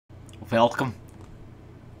Welcome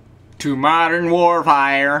to Modern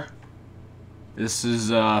Warfare. This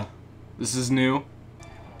is new.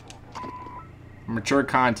 Mature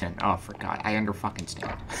content. Oh, for God, I fucking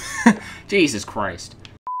stand. Jesus Christ.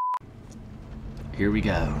 Here we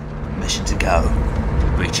go. Mission to go.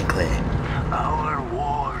 Breach and clear. Our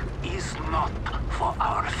war is not for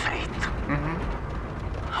our fate.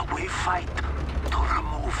 We fight to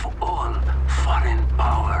remove all foreign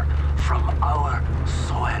power from our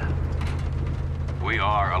soil. We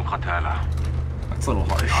are Al-Qatala. That's a little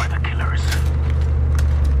harsh. We are the killers.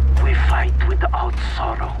 We fight without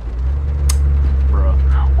sorrow. Bro.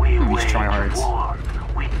 We These wage tryhards. war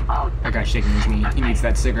without. That guy's shaking his knee. He needs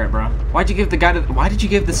that cigarette, bro. Why did you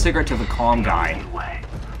give the cigarette to the calm guy? Way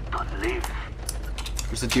to live.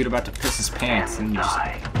 There's a dude about to piss his pants and you just...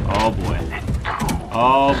 Oh boy.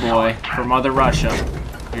 Oh boy. For Mother Russia.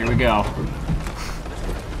 Here we go.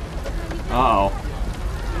 Uh-oh.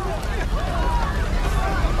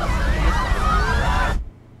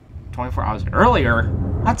 "24 hours earlier?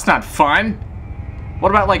 That's not fun. What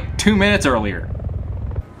about like 2 minutes earlier?"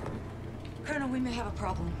 Colonel, we may have a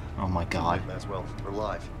problem. Oh my God. Well, we're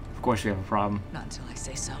live. Of course we have a problem. Not until I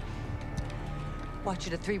say so. Watch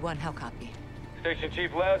it at 3-1, how copy? Station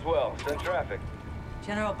Chief Laswell, send traffic.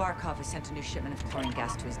 General Barkov has sent a new shipment of chlorine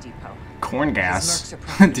gas to his depot. Corn gas? His mercs are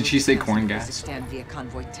probably Did she say moving corn past gas? Stand via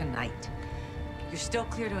convoy tonight. You're still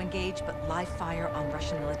clear to engage, but live fire on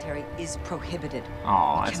Russian military is prohibited.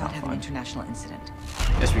 Oh, We that's cannot not have an fun. international incident.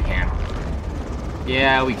 Yes, we can.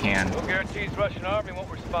 Yeah, we can. No guarantees Russian Army won't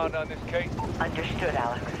respond on this case. Understood,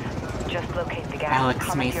 Alex. Just locate the gas, Alex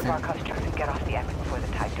come into your Mason. Barkov's truck and get off the exit before the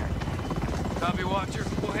tide turns. Copy, Watcher.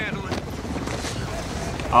 We'll handle it.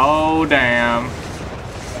 Oh, damn.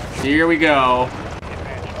 Here we go.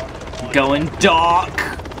 Going dark.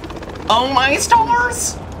 Oh, my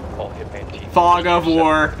stars. Fog of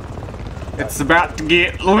war. It's about to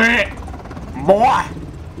get lit. Boy.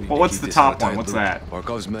 Well, what's the top one? What's that?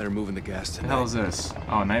 Barkov's men are moving the gas What the tonight. hell is this?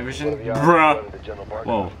 Oh, night vision? Bruh.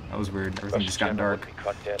 Whoa, that was weird. Everything just got dark.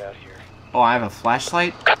 Oh, I have a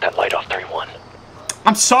flashlight? Cut that light off, 3-1.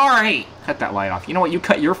 I'm sorry! Cut that light off. You know what? You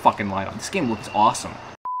cut your fucking light off. This game looks awesome.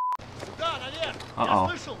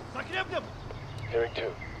 Uh-oh. Hearing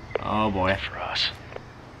 2. Oh, boy. For us.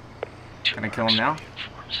 Can I kill him now?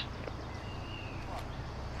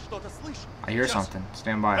 I hear something.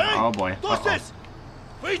 Stand by. Oh, boy. Uh-oh.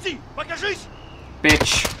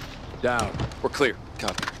 Bitch. Down. We're clear.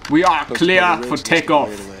 Copy. We are Folks clear about the for rails, let's go takeoff.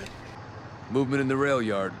 ready to land. Movement in the rail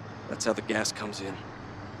yard. That's how the gas comes in.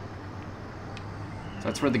 So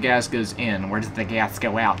that's where the gas goes in. Where does the gas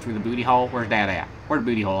go out? Through the booty hole? Where's that at? Where's the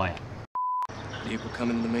booty hole at? Vehicle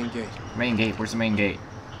coming in the main gate. Main gate. Where's the main gate?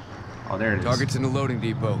 Oh, there it is. Target's in the loading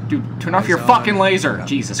depot. Dude, turn off Eyes your on. fucking laser. Copy.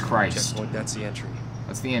 Jesus Christ. Checkpoint, that's the entry.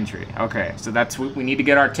 That's the entry. Okay, so that's we need to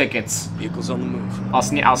get our tickets. Vehicle's on the move.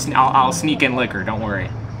 I'll sneak in liquor. Don't worry,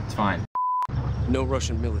 it's fine. No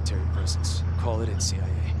Russian military presence. Call it in, CIA.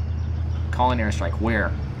 Call an airstrike.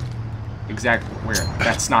 Where? Exactly where?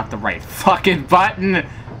 That's not the right fucking button.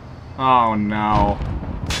 Oh no.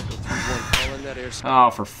 Call in that air. Oh,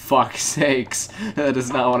 for fuck's sakes. That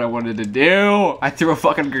is not what I wanted to do. I threw a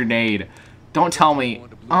fucking grenade. Don't tell me.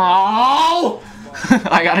 Oh!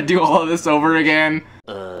 I gotta do all of this over again.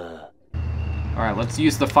 Alright, let's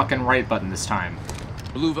use the fucking right button this time.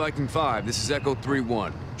 Blue Viking 5, this is Echo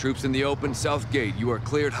 3-1. Troops in the open, south gate. You are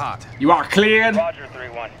cleared hot. You are cleared. Roger,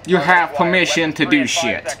 3-1. You have permission to do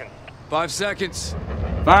shit. 5 seconds.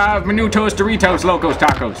 5 minutos, Doritos, Locos,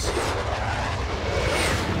 Tacos.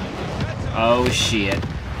 Oh shit.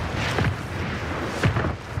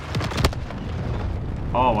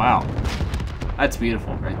 Oh wow. That's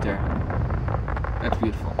beautiful right there. That's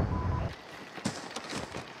beautiful.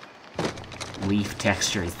 Leaf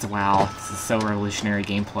textures. Wow, this is so revolutionary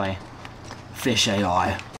gameplay. Fish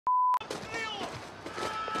AI.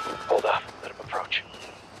 Hold up. Let him approach.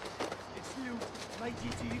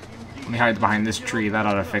 Let me hide behind this tree. That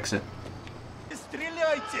ought to fix it.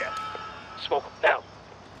 Smoke him now.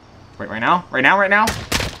 Wait, right now? Right now? Right now?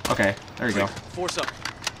 Okay, there we go. Force up.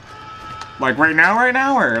 Like right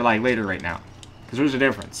now, or like later right now? Because there's a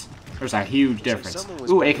difference. There's a huge difference.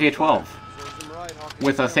 Ooh, AK-12.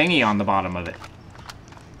 With a thingy on the bottom of it.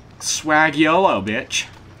 Swag YOLO, bitch.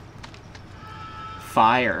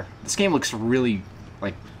 Fire. This game looks really,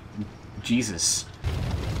 like, Jesus.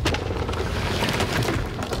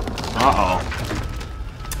 Uh-oh.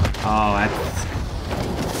 Oh,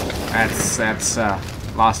 that's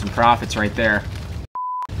lost in profits right there.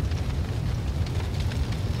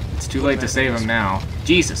 It's too late to save him now.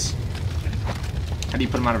 Jesus. How do you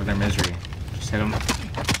put them out of their misery? Just hit them.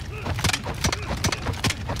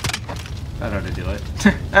 That ought to do it.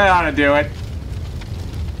 That ought to do it.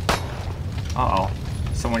 Uh-oh.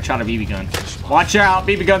 Someone shot a BB gun. Watch out!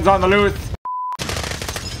 BB gun's on the loose!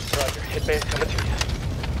 Roger. Hitman coming to you.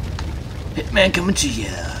 Hitman coming to ya.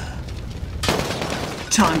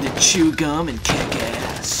 Time to chew gum and kick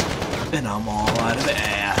ass. And I'm all out of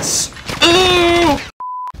ass. Ooh!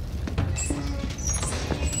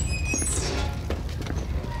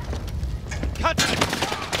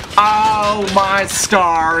 Oh my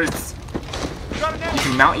stars! You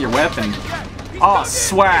can mount your weapon. Oh,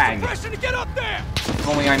 swag! If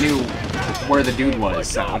only I knew where the dude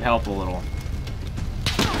was, that would help a little.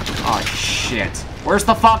 Oh shit. Where's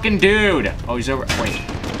the fucking dude? Oh, he's over. Wait.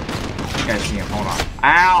 I gotta see him. Hold on.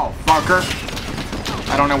 Ow, fucker.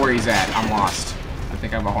 I don't know where he's at. I'm lost. I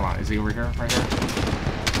think I'm. Hold on. Is he over here? Right here?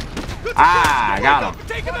 Ah, I got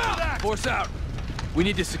him. Force out. We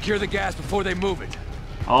need to secure the gas before they move it.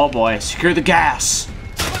 Oh boy, secure the gas.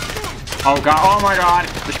 Oh god, oh my god.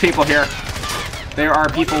 There's people here. There are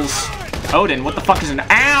people's... Odin, what the fuck is an...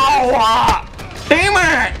 Ow! Damn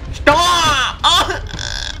it! Stop!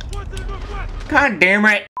 God damn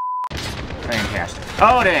it. Fantastic.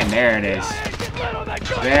 Odin, there it is.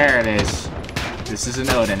 There it is. This is an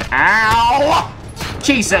Odin. Ow!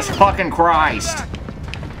 Jesus fucking Christ.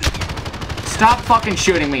 Stop fucking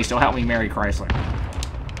shooting me, so help me Mary Chrysler.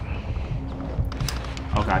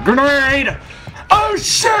 Oh god, grenade! Oh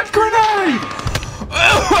shit, grenade!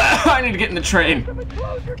 I need to get in the train.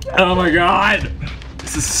 Oh my god.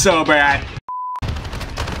 This is so bad. I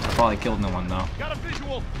probably killed no one though.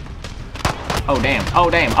 Oh damn, oh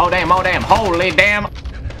damn, oh damn, oh damn, holy damn!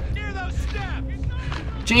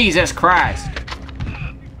 Jesus Christ.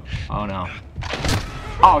 Oh no.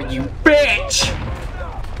 Oh you bitch!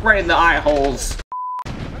 Right in the eye holes.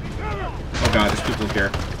 Oh god, there's people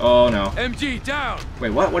here. Oh no. MG down. Wait,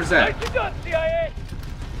 what? What is that?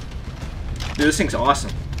 Dude, this thing's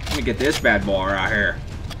awesome. Let me get this bad boy right here.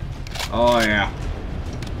 Oh yeah.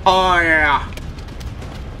 Oh yeah.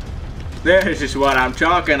 This is what I'm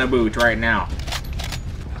talking about right now.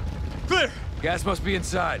 Clear. Gas must be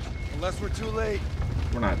inside. Unless we're too late.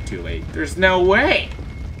 We're not too late. There's no way.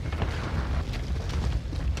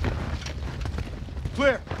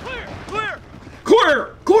 Clear. Clear. Clear.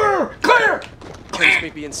 Clear! Clear! Clear! Planes may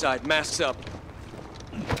be inside. Masks up.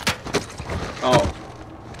 Oh.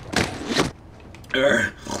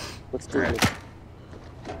 Let's do it.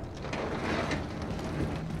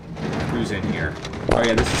 Who's in here? Oh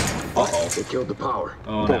yeah, this is... Uh-oh. They killed the power.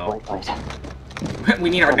 Oh no. We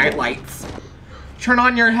need our night lights. Turn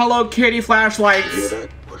on your Hello Kitty flashlights.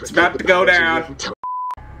 It's about to go down.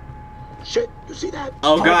 Shit, you see that?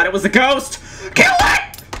 Oh god, it was a ghost! Kill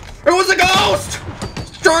it! It was a ghost!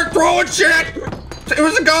 Start throwing shit! It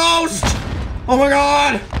was a ghost! Oh my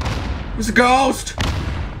god! It was a ghost!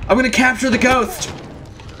 I'm gonna capture the ghost!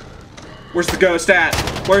 Where's the ghost at?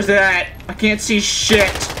 Where's it at? I can't see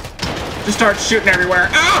shit! Just start shooting everywhere.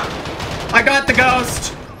 Ah! I got the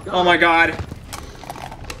ghost! Oh my god.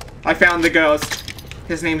 I found the ghost.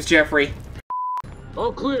 His name's Jeffrey.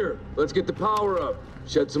 All clear. Let's get the power up.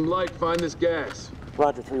 Shed some light, find this gas.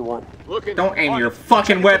 Roger, 3-1. Don't aim your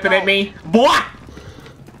fucking weapon at me. Boy!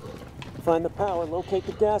 Find the power, locate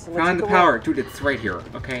the gas, and Find the power. Dude, it's right here,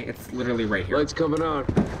 okay? It's literally right here. Lights coming on.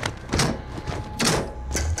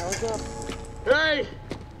 Power's up. Hey!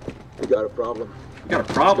 We got a problem. We got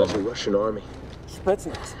a problem. It's the Russian army.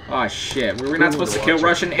 Spetsnaz. Oh shit, we were not supposed to kill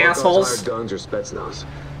Russian assholes? Guns or Spetsnaz.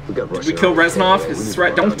 We got Did we kill Reznov? Is this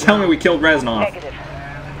right? Don't tell me we killed Reznov. Negative.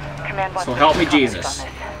 Command wants So help me to comment Jesus. on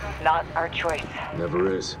this. Not our choice.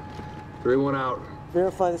 Never is. 3-1 out.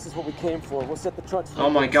 Verify this is what we came for. We'll set the trucks. Oh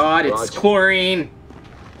my god, it's chlorine!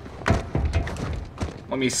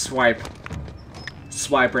 Let me swipe.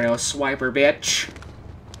 Swiper, no swiper, bitch.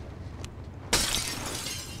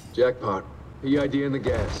 Jackpot. EID in the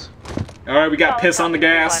gas. Alright, we got piss on the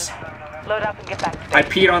gas. Load up and get back to base. I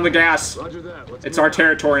peed on the gas. Roger that. Let's It's move our out.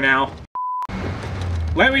 territory now.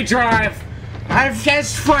 Let me drive! I've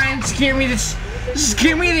just friends, give me this. Just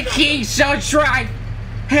give me the keys, I'll drive.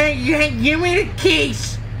 Hey, give me the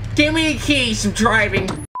keys. Give me the keys, I'm driving.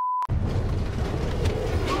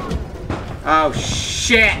 Oh,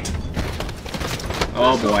 shit.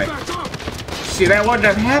 Oh, boy. See, that wouldn't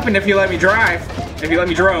have happened if you let me drive. If you let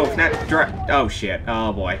me drove, not drive. Oh, shit.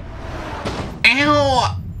 Oh, boy.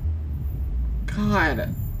 Ow!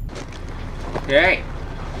 God. Okay.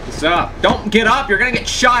 What's up? Don't get up, you're gonna get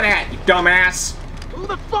shot at, you dumbass. Who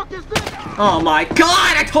the fuck is this? Oh my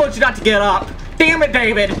god, I told you not to get up! Damn it,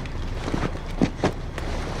 David!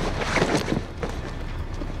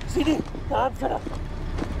 CD, I'm fed up.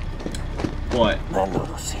 What? Man, no,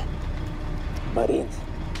 no, see. Marines.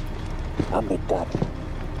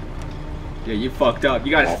 Yeah, you fucked up.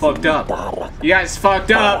 You guys fucked up. You guys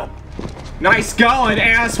fucked up. Nice going,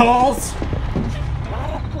 assholes.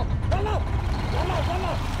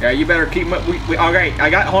 Yeah, you better keep. Okay,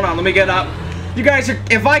 hold on. Let me get up. You guys are.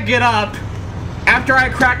 If I get up after I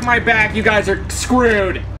crack my back, you guys are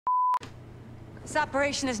screwed. This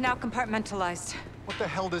operation is now compartmentalized. What the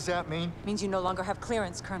hell does that mean? Means you no longer have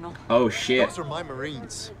clearance, Colonel. Oh shit. Those are my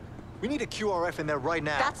Marines. We need a QRF in there right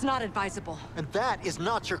now. That's not advisable. And that is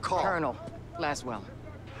not your call. Colonel Laswell.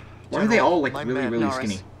 Why are they all like my really, man, really Norris,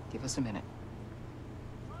 skinny? give us a minute.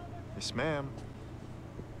 Yes, ma'am.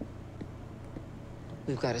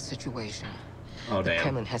 We've got a situation. Oh The damn.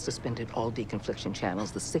 Kremlin has suspended all deconfliction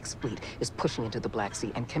channels. The Sixth Fleet is pushing into the Black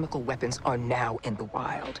Sea, and chemical weapons are now in the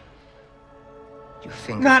wild. Your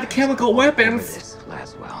fingers Not chemical all over weapons. this,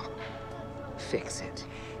 Laswell. Fix it.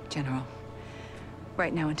 General,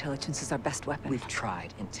 right now intelligence is our best weapon. We've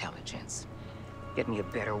tried intelligence. Get me a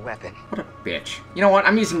better weapon. What a bitch. You know what?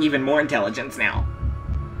 I'm using even more intelligence now.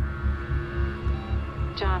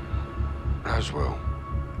 John, Laswell.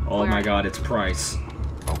 Oh my god, it's Price.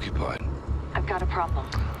 Occupied. I've got a problem.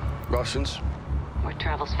 Russians? Word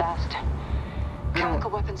travels fast.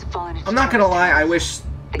 Chemical weapons have fallen into I'm not gonna Charles lie, I Town. wish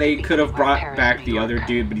they could have brought back the other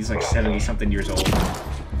dude, but he's like 70-something years old.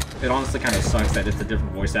 It honestly kind of sucks that it's a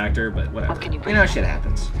different voice actor, but whatever. What can you You bring? know, shit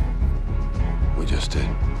happens. We just did.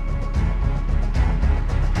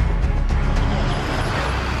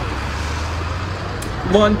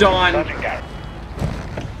 London!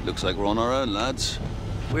 Looks like we're on our own, lads.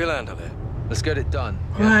 We'll handle it. Let's get it done.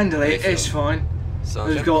 Handle it, it's fine. We've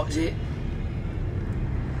Sergeant. got it.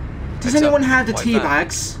 Does Heads anyone up. have the White tea van.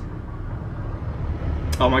 bags?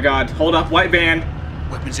 Oh my god, hold up, white van.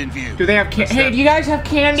 Weapons in view. Do they have candy? Hey, do you guys have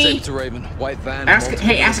candy? Save it to Raven. White van. Ask- multiple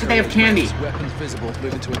hey, ask if they have candy. Weapons visible.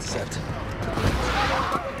 Moving to intercept.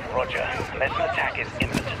 Roger. Unless an attack is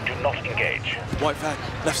imminent, do not engage. White van.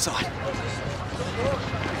 Left side.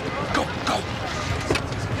 Go, go.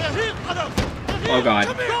 Oh god.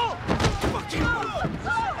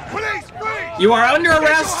 You are under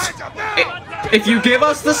arrest! If you give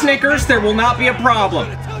us the Snickers, there will not be a problem.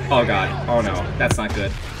 Oh god. Oh no. That's not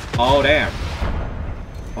good. Oh damn.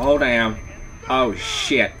 Oh damn. Oh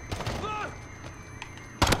shit.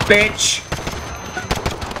 Bitch!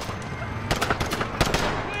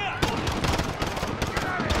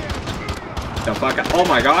 The fuck? Oh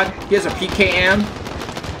my god. He has a PKM.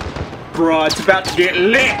 Bro, it's about to get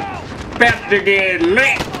lit. About to get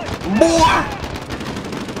lit. Boy!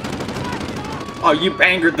 Oh, you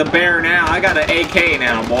angered the bear now. I got an AK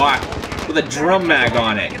now, boy. With a drum mag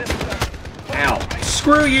on it. Ow.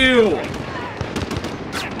 Screw you!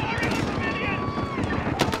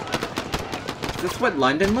 Is this what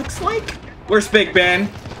London looks like? Where's Big Ben?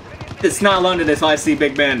 It's not London until I see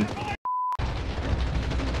Big Ben.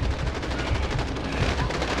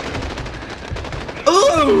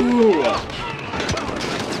 Ooh!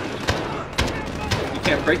 You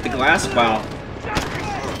can't break the glass? Wow.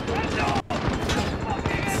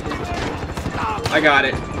 I got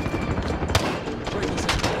it.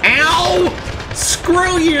 Ow!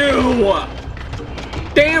 Screw you!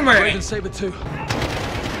 Damn it! Raven Saber 2.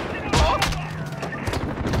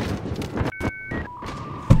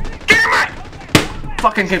 Damn it!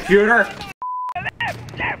 Fucking computer!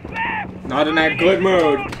 Not in that good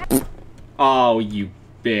mood. Oh, you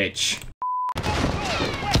bitch.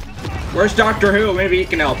 Where's Doctor Who? Maybe he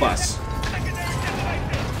can help us.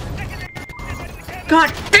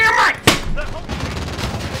 God damn it!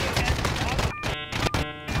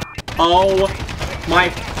 Oh my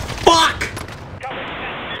fuck!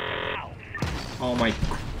 Oh my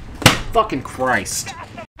fucking Christ.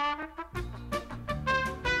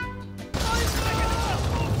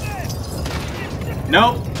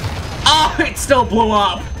 Nope. Oh, it still blew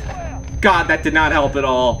up. God, that did not help at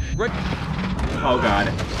all. Oh god.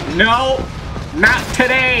 No! Not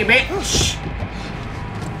today, bitch!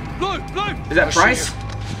 Blue, blue. Is that Price?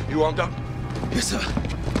 You armed up? Yes, sir.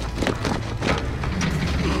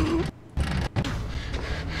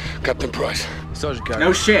 Captain Price. Sergeant Carey.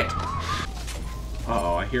 No shit.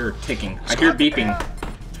 Uh-oh, I hear ticking. I hear beeping.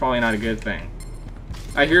 It's probably not a good thing.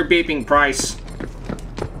 I hear beeping, Price.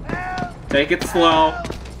 Take it slow.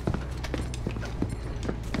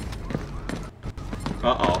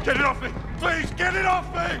 Uh-oh. Get it off me! Please, get it off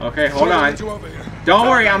me! Okay, hold on. Don't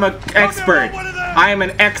worry, I'm an expert. I am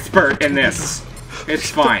an expert in this. It's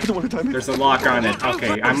fine. There's a lock on it.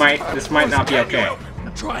 Okay, this might not be okay.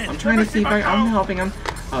 I'm trying to see if I'm helping him.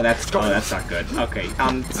 Oh, that's not good. Okay,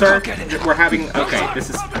 sir, we're having, okay, this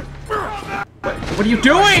is, what are you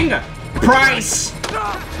doing? Price!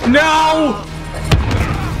 No!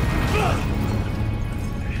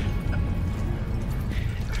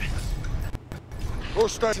 All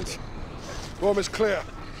stations. Room is clear.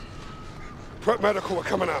 Prep medical are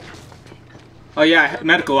coming up. Oh yeah,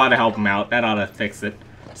 medical ought to help him out. That ought to fix it.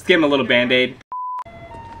 Just give him a little band-aid.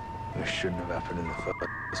 This shouldn't have happened in the first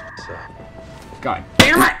place. God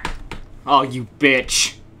damn it! Oh, you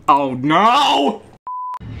bitch. Oh no!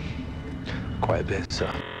 Quite a bit,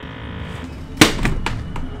 sir.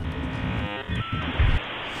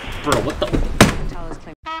 Bro, what the?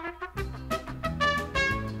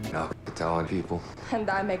 Alcatalan people. And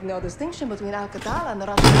I make no distinction between Alcatal and the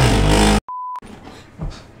Russian.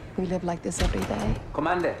 We live like this every day.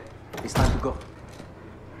 Commander, it's time to go.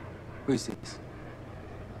 Who is this?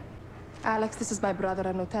 Alex, this is my brother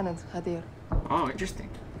and Lieutenant, Hadir. Oh, interesting.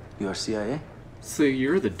 You are CIA? So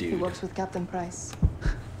you're the He dude. works with Captain Price.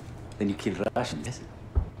 Then you killed Russians, yes?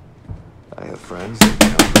 I have friends.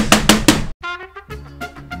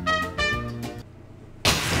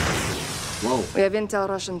 Whoa. We have intel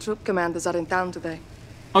Russian troop commanders are in town today.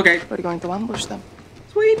 Okay. We're going to ambush them.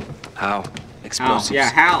 Sweet. How? How? Explosives. Yeah,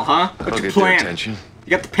 how, huh? That'll What's your get their plan? attention. You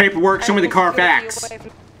got the paperwork, show me the Carfax.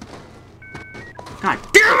 God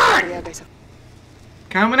damn it!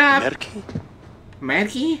 Coming up! Merki?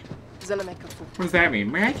 Merki? Zelemeka. What does that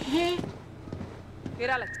mean? Merki? Here,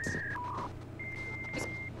 Alex.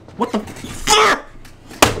 What the fuck?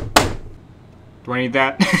 Do I need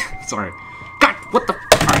that? Sorry. God, what the?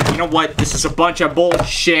 Alright, you know what? This is a bunch of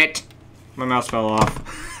bullshit. My mouse fell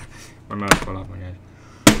off. My mouse fell off my head.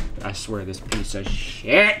 I swear, this piece of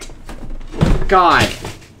shit. God.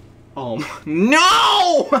 Oh,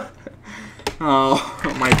 no! Oh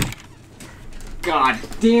my God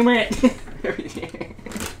damn it!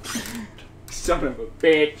 Son of a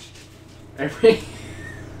bitch.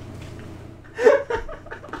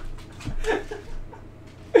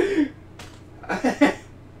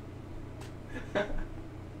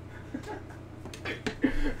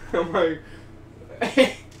 Oh my.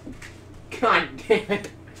 God damn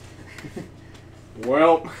it.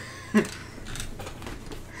 Well.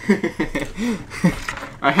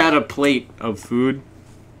 I had a plate of food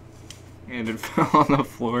and it fell on the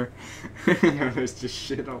floor. There's just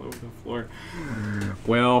shit all over the floor.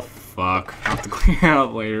 Well, fuck. I'll have to clean it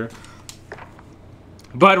up later.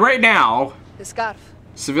 But right now, The scarf.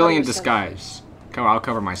 civilian disguise. I'll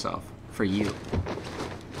cover myself for you.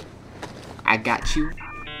 I got you.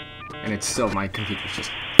 And it's still my computer's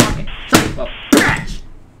just fucking son of a bitch!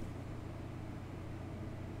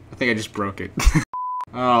 I think I just broke it.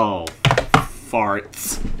 Oh,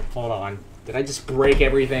 farts. Hold on. Did I just break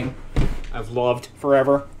everything I've loved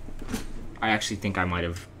forever? I actually think I might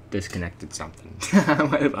have disconnected something. I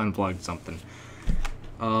might have unplugged something.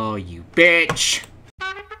 Oh, you bitch!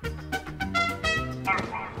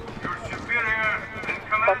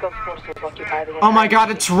 Oh my God,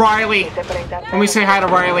 it's Riley! Let me say hi to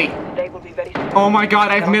Riley. Oh my God,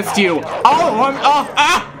 I've missed you. Oh,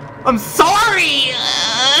 I'm sorry!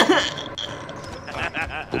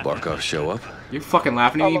 Will Barkov show up? You're fucking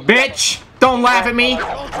laughing at me, bitch! Don't laugh at me!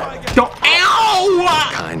 Don't. Ow!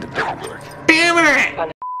 Kind of paperwork. Damn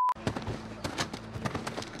it!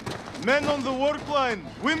 Men on the work line.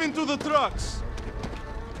 Women to the trucks.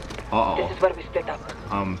 Uh-oh. This is where we split up.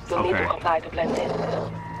 You'll need to Okay. comply to blend in.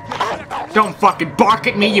 Don't fucking bark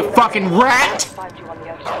at me, you fucking rat! Find you on the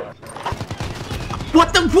other side.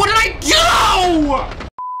 What did I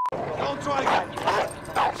do?! Don't try.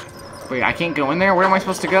 Wait, I can't go in there? Where am I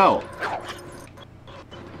supposed to go?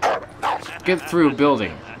 Get through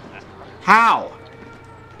building. How?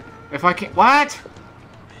 If I can't— what?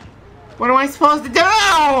 What am I supposed to do?!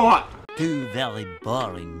 2 very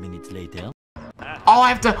boring minutes later. Oh, I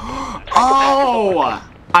have to— oh!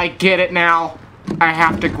 I get it now. I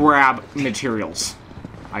have to grab materials.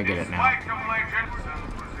 I get it now.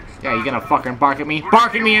 Yeah, you gonna fucking bark at me?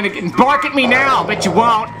 Bark at me and bark at me now! Bet you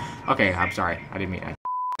won't! Okay, I'm sorry. I didn't mean that.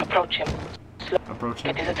 Approach him. Approach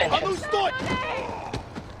him? Get his attention.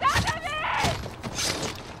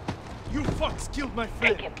 You fucks killed my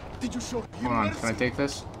friend. Did you show Hold on, can I take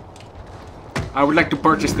this? I would like to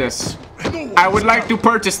purchase this. I would like to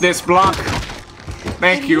purchase this block.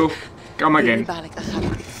 Thank you. Come again. Alright.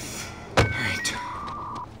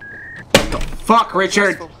 What the fuck,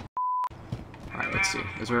 Richard? Alright, let's see.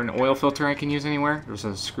 Is there an oil filter I can use anywhere? There's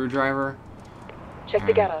a screwdriver. Check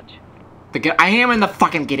the garage. I am in the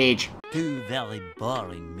fucking garage. 2 very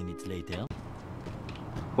boring minutes later.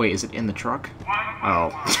 Wait, is it in the truck?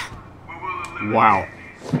 Oh. Wow.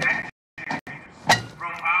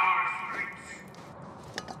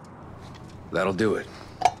 That'll do it.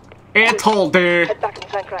 It'll do. Head back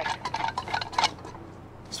and flank right.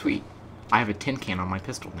 Sweet. I have a tin can on my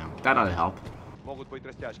pistol now. That ought to help. Do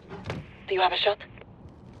you have a shot?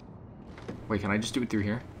 Wait, can I just do it through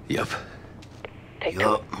here? Yep. Take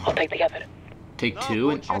two. I'll take the other. Take two,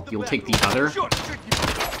 and you'll take the other?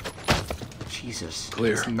 Jesus.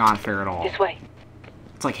 Clear. It's not fair at all. This way.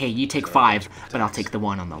 It's like, hey, you take 5, but I'll take the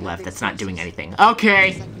one on the left that's not doing anything.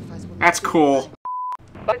 Okay! That's cool.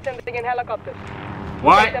 Sending in helicopters.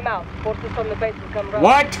 What? Take them out. Forces from the base will come running.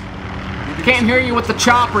 What? Can't hear you with the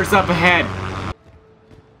choppers up ahead.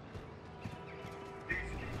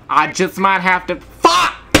 I just might have to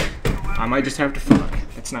fuck! I might just have to fuck.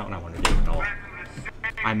 That's not what I want to do at all.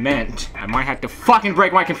 I meant I might have to fucking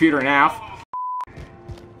break my computer in half.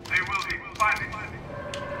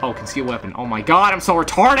 Oh, conceal weapon. Oh my god, I'm so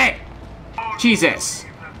retarded! Jesus.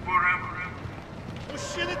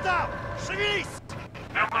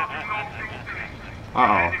 Uh-oh.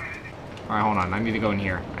 Alright, hold on. I need to go in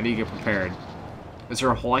here. I need to get prepared. Is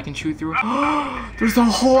there a hole I can shoot through? There's a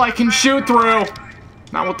hole I can shoot through!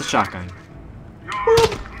 Not with the shotgun.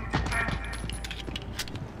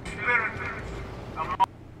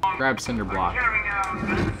 Grab cinder block.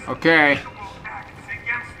 Okay.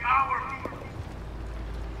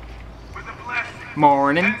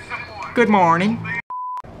 Morning. Good morning.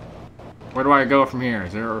 Where do I go from here?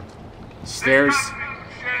 Is there stairs?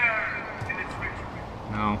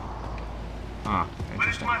 No. Ah,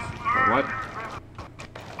 interesting. Wait, what?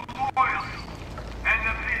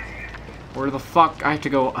 Where the fuck? I have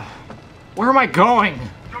to go. Where am I going?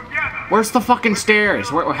 Where's the fucking stairs?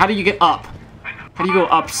 How do you get up? How do you go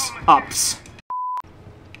ups? Alright,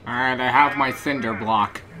 I have my cinder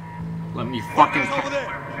block. Let me fucking.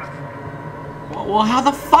 Well, how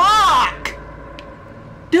the fuck?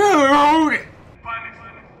 Dude!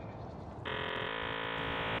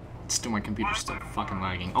 Still, my computer's still fucking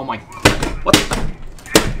lagging. Oh my. What the?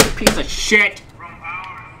 Piece of shit!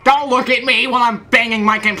 Don't look at me while I'm banging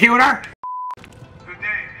my computer!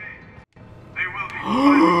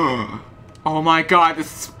 Oh my god,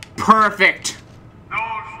 this is perfect!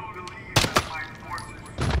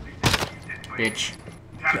 Bitch.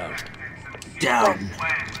 Down.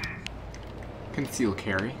 Conceal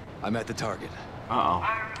carry. I'm at the target. Uh-oh.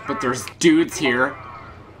 But there's dudes here.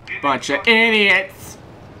 Bunch of idiots!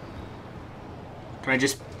 Can I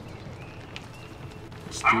just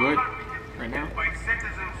do it right now?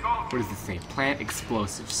 What does this say? Plant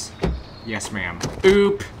explosives. Yes, ma'am.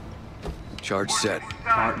 Oop! Charge set.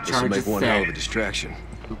 Charge will make one hell of a set. distraction.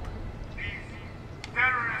 Oop.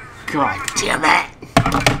 God damn it!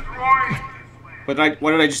 What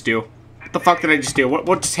did I just do? What the fuck did I just do?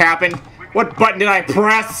 What just happened? What button did I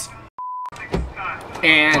press?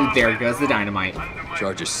 And there goes the dynamite.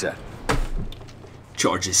 Charge is set.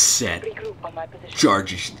 Charge is set.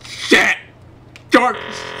 Charge is set. Charge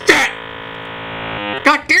is set.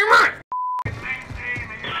 God damn it!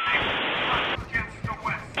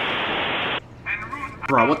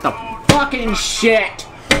 Bro, what the fucking shit?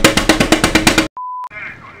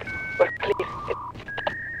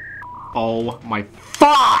 Oh my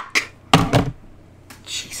fuck!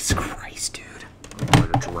 Jesus Christ, dude.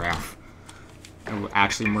 Murder giraffe. I will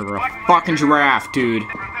actually murder a fucking giraffe, dude.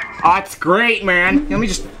 Oh, it's great, man. Let me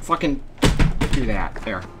just fucking do that.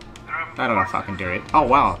 There. That'll fucking do it. Oh,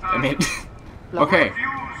 wow. I mean, okay.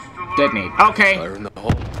 Detonate. Okay. Fire in the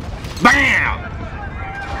hole. BAM!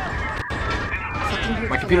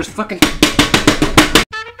 My computer's fucking.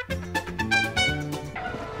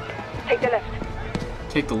 Take the left.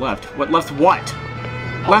 Take the left. What? Left what?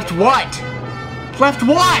 Left what? Left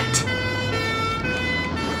what?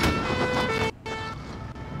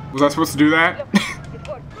 Was I supposed to do that?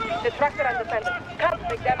 The tractor and the fender. Come,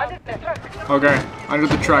 take them under the truck. Okay, under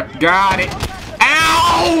the truck. Got it.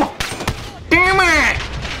 Ow! Damn it!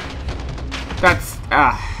 That's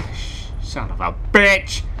son of a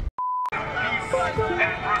bitch.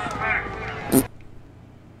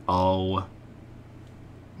 Oh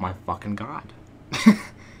my fucking god.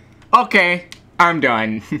 Okay, I'm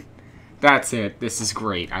done. That's it. This is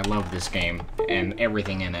great. I love this game and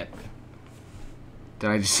everything in it. Did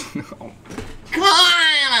I just... Oh.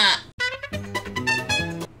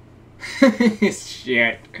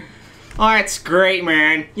 Shit. Oh, that's great,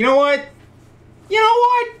 man. You know what? You know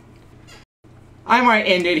what? I might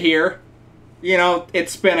end it here. You know,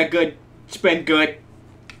 it's been good.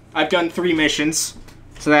 I've done 3 missions,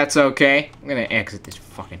 so that's okay. I'm gonna exit this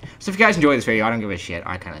fucking... So if you guys enjoy this video, I don't give a shit.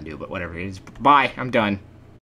 I kinda do, but whatever it is. Bye. I'm done.